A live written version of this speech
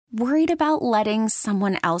Worried about letting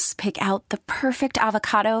someone else pick out the perfect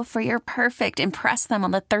avocado for your perfect impress them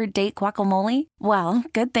on the third date guacamole? Well,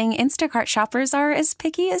 good thing Instacart shoppers are as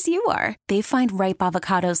picky as you are. They find ripe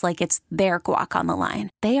avocados like it's their guac on the line.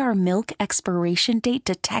 They are milk expiration date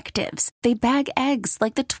detectives. They bag eggs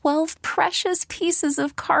like the 12 precious pieces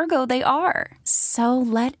of cargo they are. So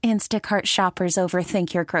let Instacart shoppers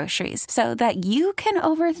overthink your groceries so that you can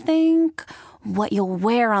overthink what you'll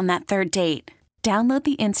wear on that third date. Download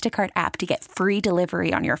the Instacart app to get free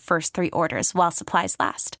delivery on your first 3 orders while supplies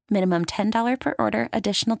last. Minimum $10 per order.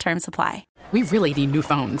 Additional terms apply. We really need new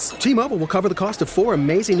phones. T-Mobile will cover the cost of 4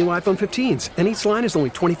 amazing new iPhone 15s, and each line is only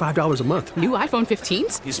 $25 a month. New iPhone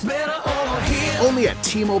 15s? It's better over here. Only at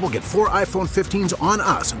T-Mobile, get 4 iPhone 15s on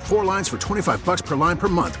us and 4 lines for $25 per line per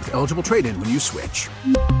month with eligible trade-in when you switch.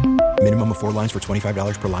 Minimum of 4 lines for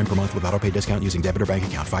 $25 per line per month with autopay discount using debit or bank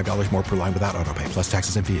account. $5 more per line without autopay, plus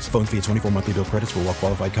taxes and fees. Phone fee at 24 monthly bill credits for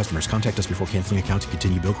well-qualified customers. Contact us before canceling account to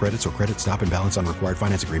continue bill credits or credit stop and balance on required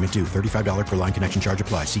finance agreement due. $35 per line connection charge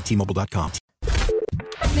applies. See T-Mobile.com.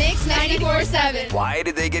 Mix 94.7. Why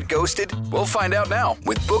did they get ghosted? We'll find out now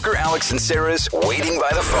with Booker, Alex, and Sarah's Waiting by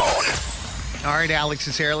the Phone. All right, Alex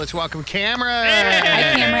and Sarah, let's welcome Cameron.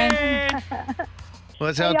 Hi, Cameron.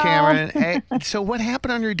 What's up, Cameron? Hey, so what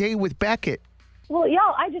happened on your date with Beckett? Well,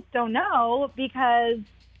 y'all, I just don't know because,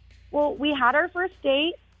 we had our first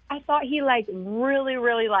date. I thought he, really,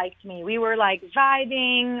 really liked me. We were,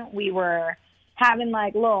 vibing. We were having, a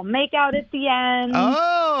little make-out at the end.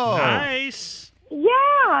 Oh! Nice.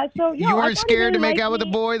 Yeah. So, you weren't scared to make out with a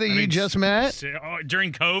boy that you just met?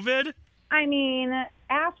 During COVID? I mean,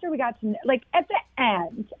 after we got to, at the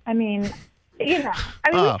end, we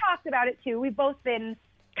talked about it, too. We've both been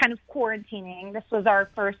kind of quarantining. This was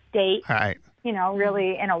our first date. All right.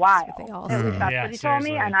 Really in a while. That's what he told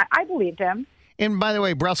me, and I believed him. And by the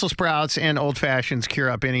way, Brussels sprouts and old fashions cure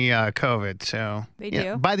up any COVID. So They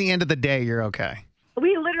do. By the end of the day, you're okay.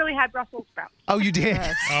 We literally had Brussels sprouts. Oh, you did?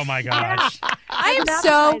 Yes. Oh, my gosh. I am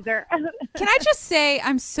so. Can I just say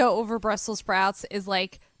I'm so over Brussels sprouts? Is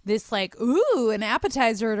this an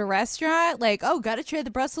appetizer at a restaurant? Gotta try the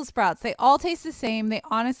Brussels sprouts. They all taste the same.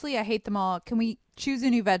 Honestly, I hate them all. Can we choose a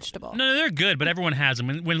new vegetable? No, they're good, but everyone has them.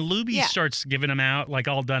 When Luby starts giving them out,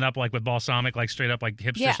 all done up, with balsamic, straight up,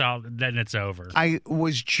 hipster style, then it's over. I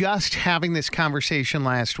was just having this conversation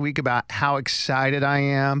last week about how excited I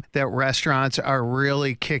am that restaurants are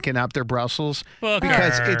really kicking up their Brussels. Booker.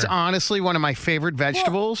 Because it's honestly one of my favorite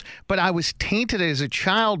vegetables, but I was tainted as a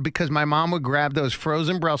child because my mom would grab those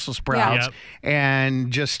frozen Brussels sprouts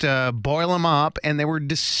and just boil them up, and they were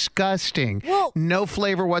disgusting. Well, no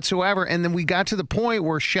flavor whatsoever. And then we got to the point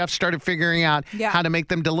where chefs started figuring out how to make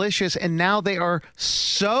them delicious, and now they are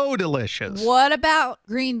so delicious. What about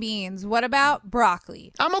green beans? What about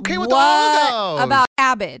broccoli? I'm okay with all of those. What about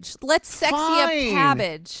cabbage? Let's sexy up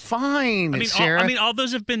cabbage. Fine, Sarah. All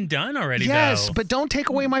those have been done already, yes, though. but don't take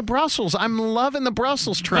away my Brussels. I'm loving the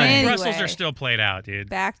Brussels train. Anyway, Brussels are still played out, dude.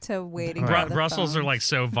 Back to waiting by the Brussels phone. are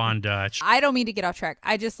so Von Dutch. I don't mean to get off track.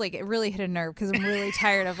 I just it really hit a nerve because I'm really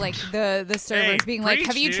tired of the servers being preach,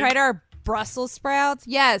 have you dude. tried our Brussels sprouts?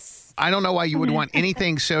 Yes. I don't know why you would want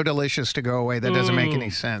anything so delicious to go away. That doesn't make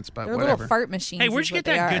any sense, but They're whatever. little fart machines. Hey, where'd you get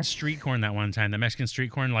that good good street corn that one time? The Mexican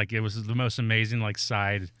street corn, it was the most amazing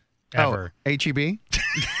side ever. Oh, HEB?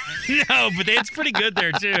 No, but it's pretty good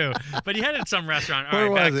there too. But you had it at some restaurant. All Where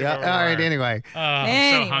right, back was to it? where All we right, were. anyway. Oh,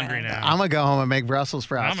 I'm so hungry now. I'm going to go home and make Brussels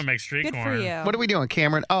sprouts. I'm gonna make street Good corn. for you. What are we doing,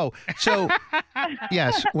 Cameron? Oh, so,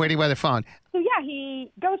 yes, waiting by the phone. So,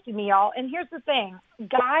 he ghosted me, y'all. And here's the thing.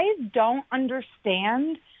 Guys don't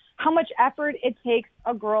understand how much effort it takes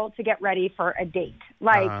a girl to get ready for a date.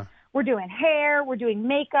 We're doing hair, we're doing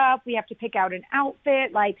makeup, we have to pick out an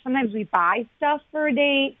outfit. Sometimes we buy stuff for a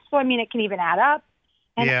date. So, it can even add up.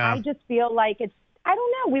 And I just feel like I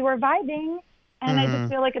don't know, we were vibing. And I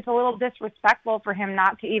just feel like it's a little disrespectful for him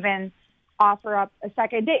not to even offer up a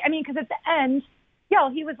second date. Because at the end,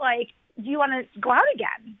 he was like, do you want to go out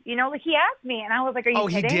again? He asked me, and I was like, are you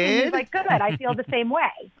kidding? He did? And he's like, good, I feel the same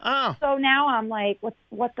way. Oh. So now I'm like, what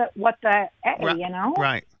the Right. you know?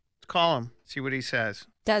 Right. Call him. See what he says.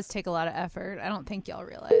 Does take a lot of effort. I don't think y'all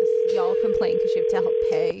realize. Y'all complain because you have to help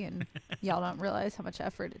pay, and y'all don't realize how much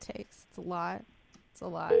effort it takes. It's a lot. Just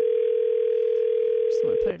want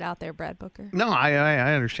to put it out there, Brad Booker. No,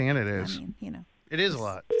 I understand it is. It is a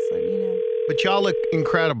lot. Just letting you know. But y'all look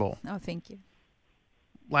incredible. Oh, thank you.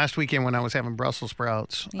 Last weekend when I was having Brussels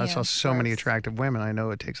sprouts, I saw so many attractive women. I know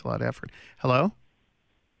it takes a lot of effort. Hello?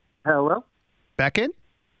 Hello? Beckett?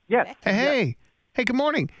 Yes. Hey. Hey, good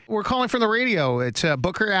morning. We're calling from the radio. It's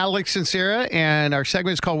Booker, Alex, and Sarah, and our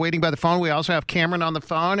segment is called Waiting by the Phone. We also have Cameron on the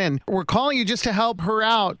phone, and we're calling you just to help her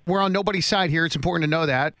out. We're on nobody's side here. It's important to know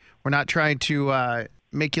that. We're not trying to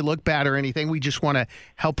make you look bad or anything. We just want to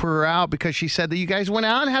help her out because she said that you guys went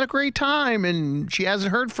out and had a great time, and she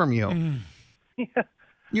hasn't heard from you. Yeah.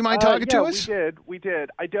 You mind talking to us? We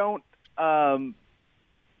did. I don't, I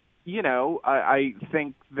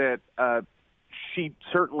think that she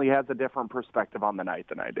certainly has a different perspective on the night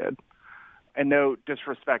than I did. And no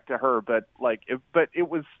disrespect to her, but it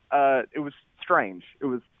was strange. It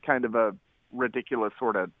was kind of a ridiculous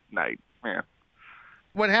sort of night. Yeah.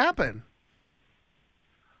 What happened?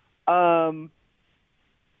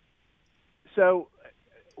 So,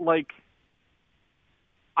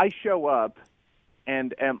 I show up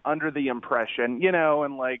and am under the impression,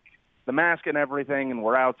 and the mask and everything, and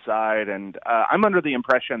we're outside, and I'm under the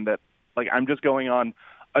impression that, I'm just going on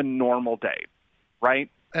a normal date,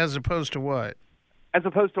 right? As opposed to what? As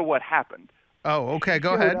opposed to what happened. Oh, okay,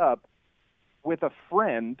 go ahead. I showed up with a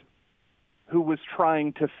friend who was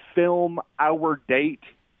trying to film our date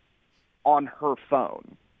on her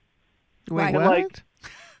phone. Wait, what?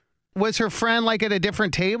 Was her friend at a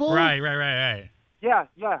different table? Right. Yeah.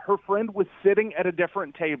 Her friend was sitting at a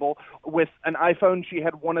different table with an iPhone. She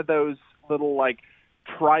had one of those little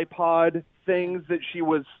tripod things that she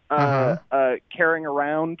was carrying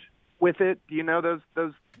around with it. Do you know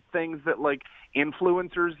those things that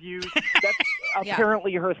influencers use? That's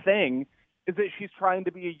apparently her thing. Is that she's trying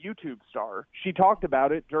to be a YouTube star. She talked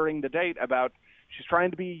about it during the date about she's trying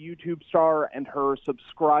to be a YouTube star and her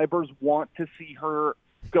subscribers want to see her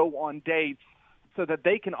go on dates so that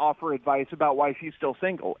they can offer advice about why she's still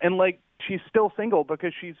single. And she's still single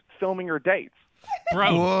because she's filming her dates.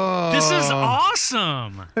 Bro, Whoa. This is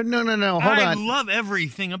awesome. No, hold on. I love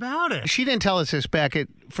everything about it. She didn't tell us this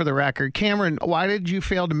for the record. Cameron, why did you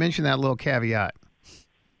fail to mention that little caveat?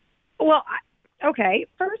 Well, okay.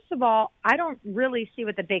 First of all, I don't really see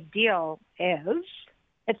what the big deal is.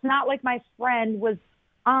 It's not like my friend was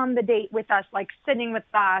on the date with us, sitting with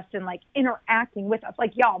us and interacting with us.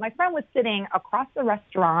 Y'all, my friend was sitting across the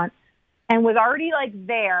restaurant and was already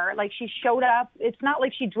there. She showed up. It's not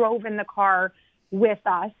like she drove in the car with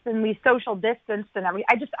us and we social distanced and everything.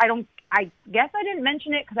 I guess I didn't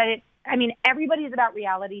mention it because everybody's about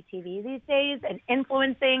reality TV these days and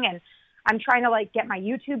influencing, and I'm trying to get my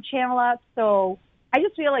YouTube channel up. So I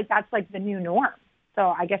just feel that's the new norm. So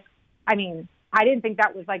I guess, I didn't think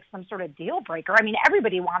that was some sort of deal breaker.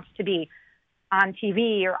 Everybody wants to be on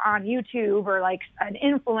TV or on YouTube or an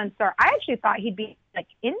influencer. I actually thought he'd be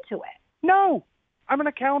into it. No, I'm an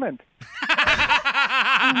accountant.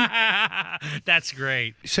 That's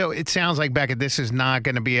great. So it sounds like, Becca, this is not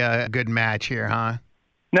going to be a good match here, huh?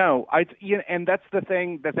 No, and that's the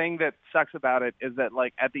thing. The thing that sucks about it is that,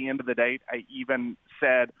 at the end of the date, I even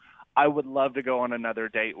said, I would love to go on another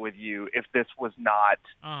date with you if this was not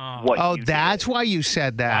what you did. That's why you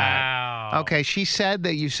said that. Wow. Okay, she said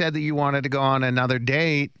that you wanted to go on another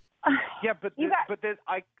date. Yeah, but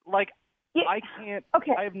I can't.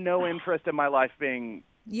 Okay. I have no interest in my life being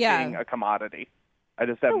a commodity. I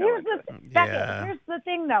just have no interest. Here's the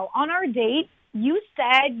thing, though. On our date, you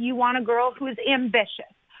said you want a girl who's ambitious,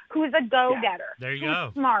 who's a go-getter, there you who's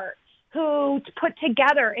go. smart, who's put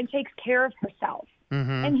together and takes care of herself.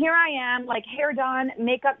 Mm-hmm. And here I am, hair done,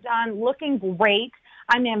 makeup done, looking great.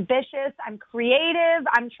 I'm ambitious. I'm creative.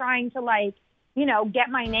 I'm trying to, get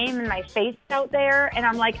my name and my face out there. And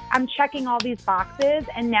I'm checking all these boxes.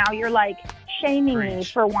 And now you're, shaming me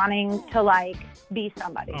for wanting to, be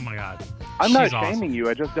somebody. Oh, my God. I'm not shaming you.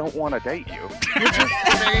 I just don't want to date you.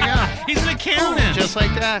 There you go. He's an accountant. Just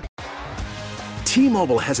like that.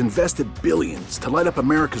 T-Mobile has invested billions to light up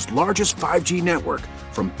America's largest 5G network,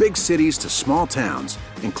 from big cities to small towns,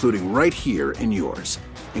 including right here in yours.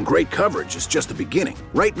 And great coverage is just the beginning.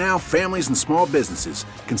 Right now, families and small businesses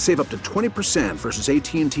can save up to 20% versus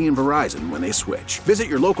AT&T and Verizon when they switch. Visit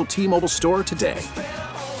your local T-Mobile store today.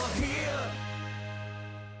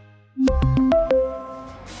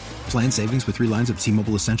 Plan savings with 3 lines of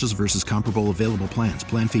T-Mobile Essentials versus comparable available plans.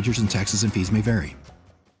 Plan features and taxes and fees may vary.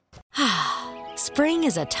 Spring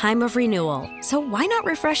is a time of renewal, so why not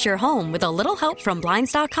refresh your home with a little help from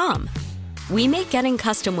Blinds.com? We make getting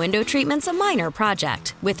custom window treatments a minor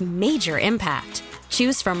project with major impact.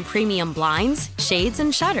 Choose from premium blinds, shades,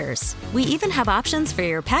 and shutters. We even have options for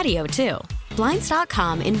your patio, too.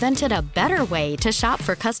 Blinds.com invented a better way to shop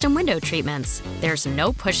for custom window treatments. There's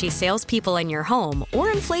no pushy salespeople in your home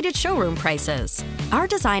or inflated showroom prices. Our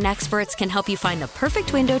design experts can help you find the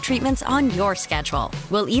perfect window treatments on your schedule.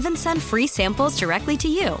 We'll even send free samples directly to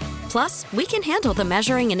you. Plus, we can handle the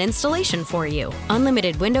measuring and installation for you.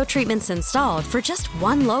 Unlimited window treatments installed for just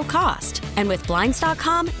one low cost. And with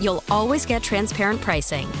Blinds.com, you'll always get transparent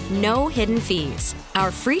pricing. No hidden fees. Our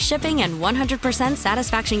free shipping and 100%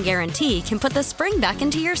 satisfaction guarantee can put the spring back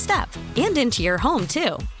into your step and into your home,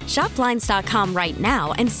 too. Shop Blinds.com right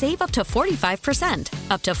now and save up to 45%.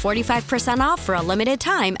 Up to 45% off for a limited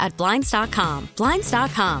time at Blinds.com.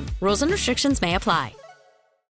 Blinds.com. Rules and restrictions may apply.